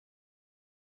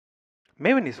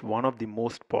Maven is one of the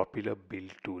most popular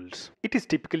build tools. It is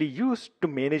typically used to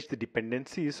manage the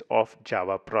dependencies of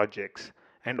Java projects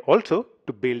and also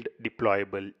to build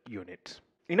deployable units.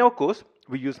 In our course,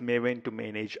 we use Maven to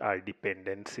manage our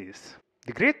dependencies.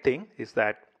 The great thing is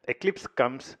that Eclipse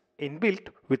comes inbuilt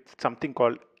with something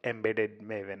called embedded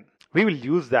Maven. We will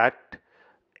use that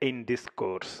in this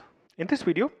course. In this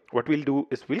video, what we'll do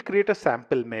is we'll create a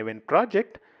sample Maven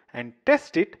project and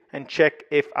test it and check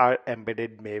if our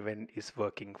embedded Maven is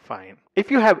working fine. If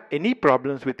you have any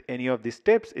problems with any of these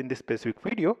steps in this specific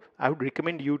video, I would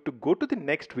recommend you to go to the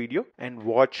next video and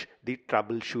watch the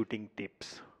troubleshooting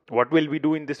tips. What will we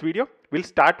do in this video? We'll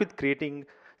start with creating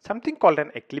something called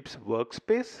an Eclipse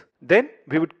workspace. Then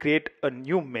we would create a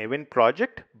new Maven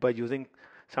project by using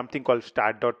something called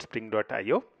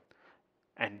start.spring.io.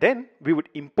 And then we would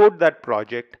import that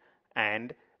project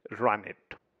and run it.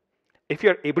 If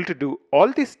you're able to do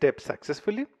all these steps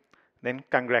successfully, then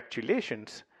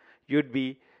congratulations. You'd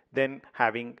be then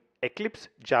having Eclipse,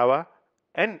 Java,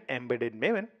 and embedded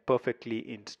Maven perfectly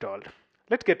installed.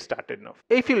 Let's get started now.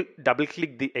 If you double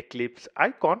click the Eclipse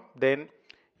icon, then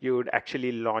you would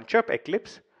actually launch up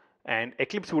Eclipse, and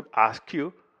Eclipse would ask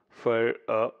you for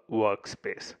a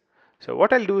workspace. So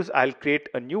what I'll do is I'll create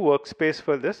a new workspace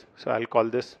for this. So I'll call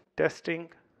this testing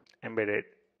embedded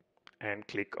and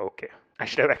click OK. I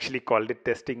should have actually called it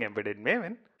testing embedded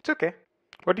Maven. It's okay.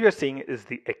 What you are seeing is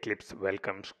the Eclipse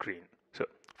welcome screen. So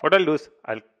what I'll do is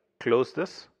I'll close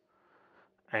this,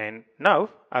 and now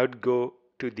I would go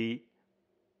to the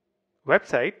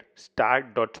website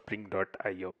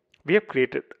start.spring.io. We have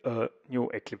created a new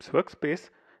Eclipse workspace,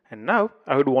 and now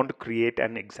I would want to create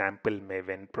an example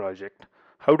Maven project.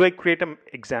 How do I create an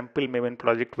example Maven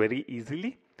project very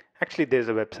easily? Actually, there's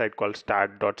a website called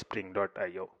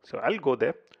start.spring.io. So I'll go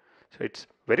there. So it's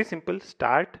very simple,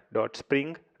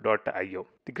 start.spring.io.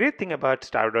 The great thing about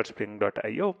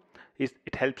start.spring.io is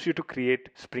it helps you to create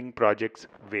Spring projects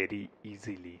very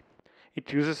easily.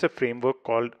 It uses a framework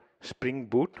called Spring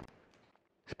Boot.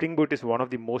 Spring Boot is one of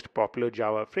the most popular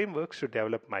Java frameworks to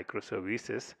develop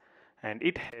microservices, and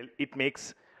it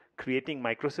makes creating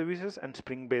microservices and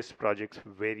Spring-based projects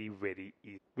very, very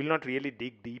easy. We'll not really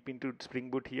dig deep into Spring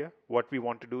Boot here. What we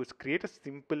want to do is create a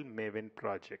simple Maven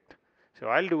project. So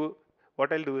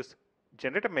what I'll do is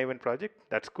generate a Maven project.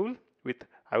 That's cool.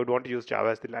 I would want to use Java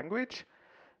as the language,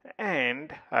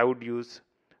 and I would use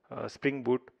Spring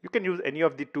Boot. You can use any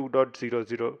of the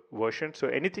 2.00 versions. So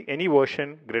any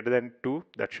version greater than 2,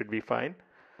 that should be fine.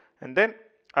 And then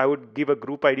I would give a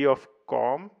group ID of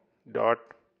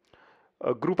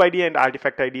group ID and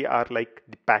artifact ID are like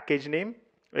the package name.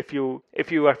 If you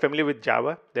are familiar with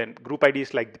Java, then group ID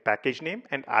is like the package name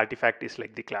and artifact is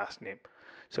like the class name.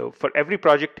 So for every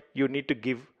project, you need to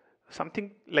give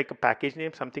something like a package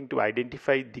name, something to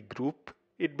identify the group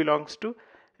it belongs to,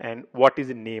 and what is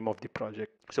the name of the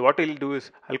project. So what I'll do is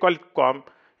I'll call it com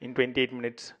in 28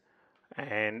 minutes,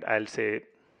 and I'll say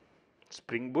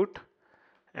Spring Boot,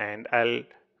 and I'll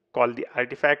call the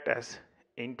artifact as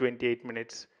in 28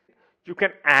 minutes. You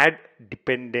can add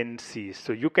dependencies.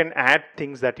 So you can add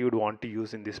things that you'd want to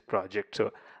use in this project.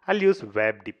 So I'll use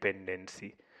web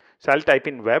dependency. So I'll type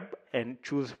in web and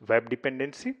choose web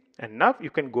dependency. And now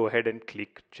you can go ahead and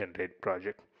click generate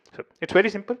project. So it's very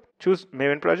simple. Choose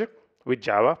Maven project with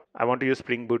Java. I want to use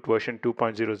Spring Boot version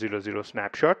 2.000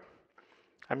 snapshot.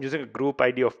 I'm using a group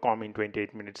ID of com in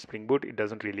 28 minutes Spring Boot. It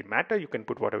doesn't really matter. You can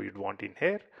put whatever you'd want in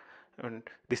here. And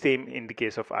the same in the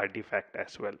case of artifact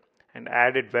as well. And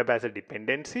added web as a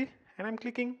dependency, and I'm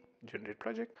clicking generate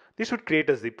project. This would create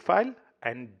a zip file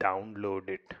and download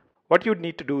it. What you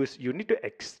need to do is you need to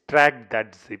extract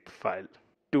that zip file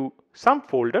to some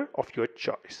folder of your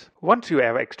choice. Once you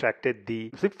have extracted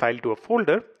the zip file to a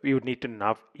folder, we would need to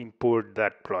now import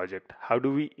that project. How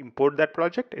do we import that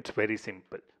project? It's very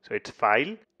simple. So it's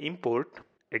file, import,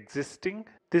 existing.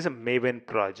 This is a Maven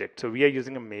project. So we are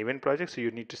using a Maven project. So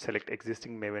you need to select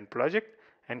existing Maven project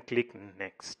and click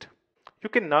next. You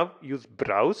can now use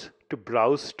browse to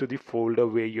browse to the folder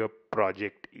where your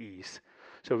project is.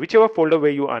 So whichever folder where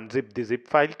you unzip the zip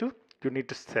file to, you need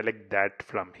to select that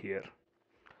from here.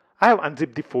 I have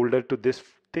unzipped the folder to this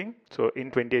thing. So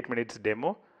in 28 minutes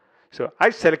demo. So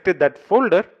I selected that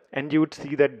folder, and you would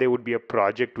see that there would be a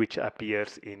project which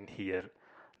appears in here.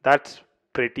 That's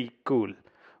pretty cool.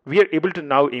 We are able to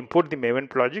now import the Maven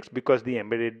projects because the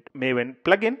embedded Maven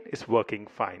plugin is working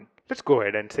fine. Let's go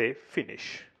ahead and say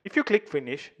finish. If you click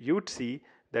finish, you would see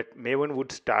that Maven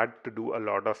would start to do a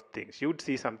lot of things. You would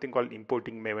see something called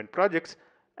importing Maven projects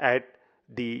at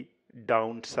the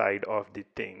downside of the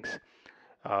things.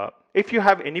 If you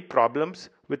have any problems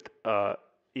with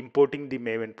importing the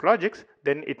Maven projects,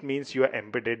 then it means your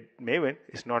embedded Maven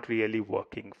is not really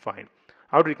working fine.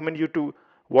 I would recommend you to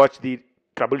watch the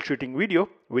troubleshooting video,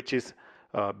 which is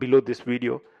below this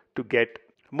video, to get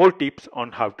more tips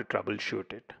on how to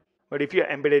troubleshoot it. But if your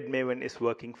embedded Maven is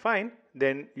working fine,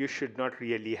 then you should not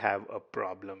really have a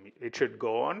problem. It should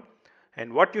go on.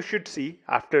 And what you should see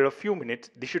after a few minutes,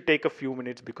 this should take a few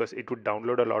minutes because it would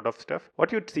download a lot of stuff.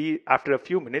 What you'd see after a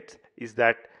few minutes is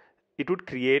that it would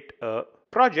create a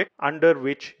project under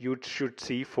which you should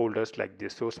see folders like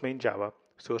this: source main Java,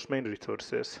 source main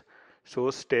resources,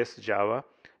 source test Java,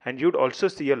 and you'd also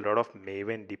see a lot of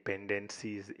Maven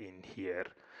dependencies in here.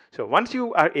 So once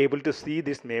you are able to see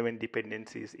these Maven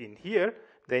dependencies in here,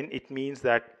 then it means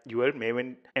that your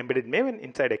Maven, embedded Maven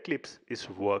inside Eclipse is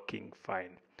working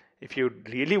fine. If you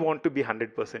really want to be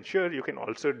 100% sure, you can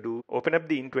also open up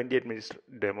the in 28 minutes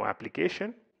demo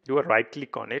application, do a right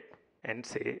click on it and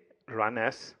say run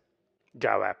as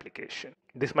Java application.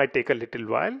 This might take a little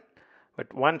while,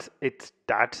 but once it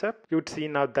starts up, you would see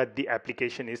now that the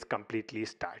application is completely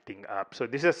starting up. So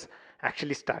this has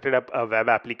actually started up a web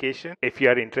application. If you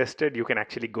are interested, you can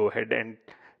actually go ahead and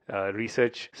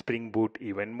research Spring Boot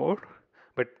even more.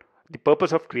 But the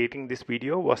purpose of creating this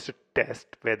video was to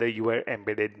test whether your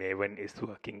embedded Maven is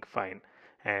working fine.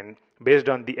 And based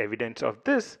on the evidence of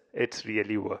this, it's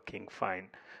really working fine.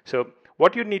 So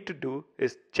what you need to do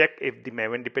is check if the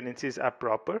Maven dependencies are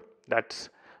proper. That's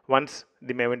once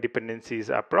the Maven dependencies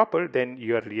are proper, then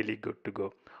you are really good to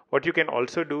go. What you can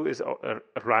also do is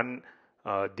run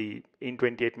the in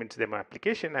 28 minutes demo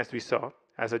application, as we saw,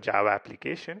 as a Java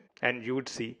application, and you would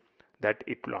see that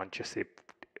it launches it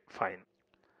fine.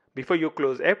 Before you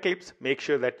close Eclipse, make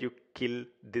sure that you kill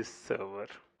this server.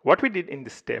 What we did in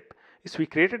this step is we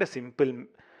created a simple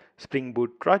Spring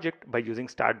Boot project by using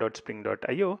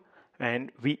start.spring.io,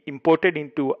 and we imported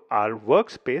into our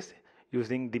workspace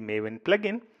using the Maven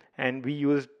plugin, and we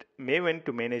used Maven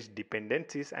to manage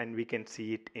dependencies, and we can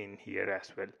see it in here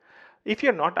as well. If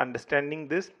you're not understanding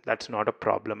this, that's not a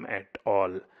problem at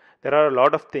all. There are a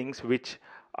lot of things which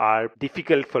are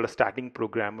difficult for a starting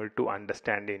programmer to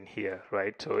understand in here,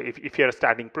 right? So if you're a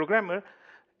starting programmer,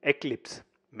 Eclipse,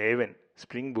 Maven,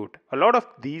 Spring Boot, a lot of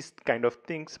these kind of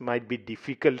things might be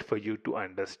difficult for you to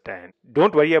understand.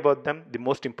 Don't worry about them. The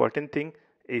most important thing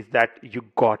is that you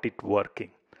got it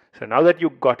working. So now that you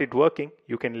got it working,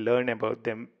 you can learn about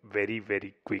them very,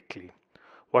 very quickly.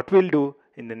 What we'll do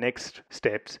in the next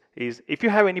steps is, if you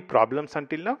have any problems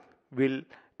until now, we'll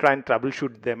try and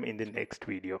troubleshoot them in the next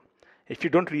video. If you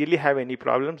don't really have any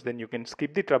problems, then you can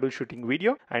skip the troubleshooting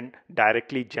video and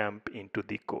directly jump into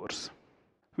the course.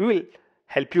 We will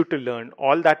help you to learn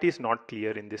all that is not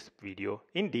clear in this video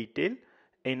in detail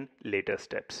in later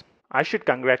steps. I should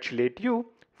congratulate you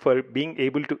for being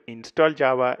able to install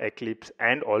Java, Eclipse,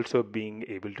 and also being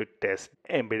able to test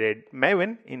embedded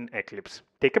Maven in Eclipse.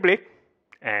 Take a break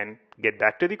and get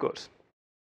back to the course.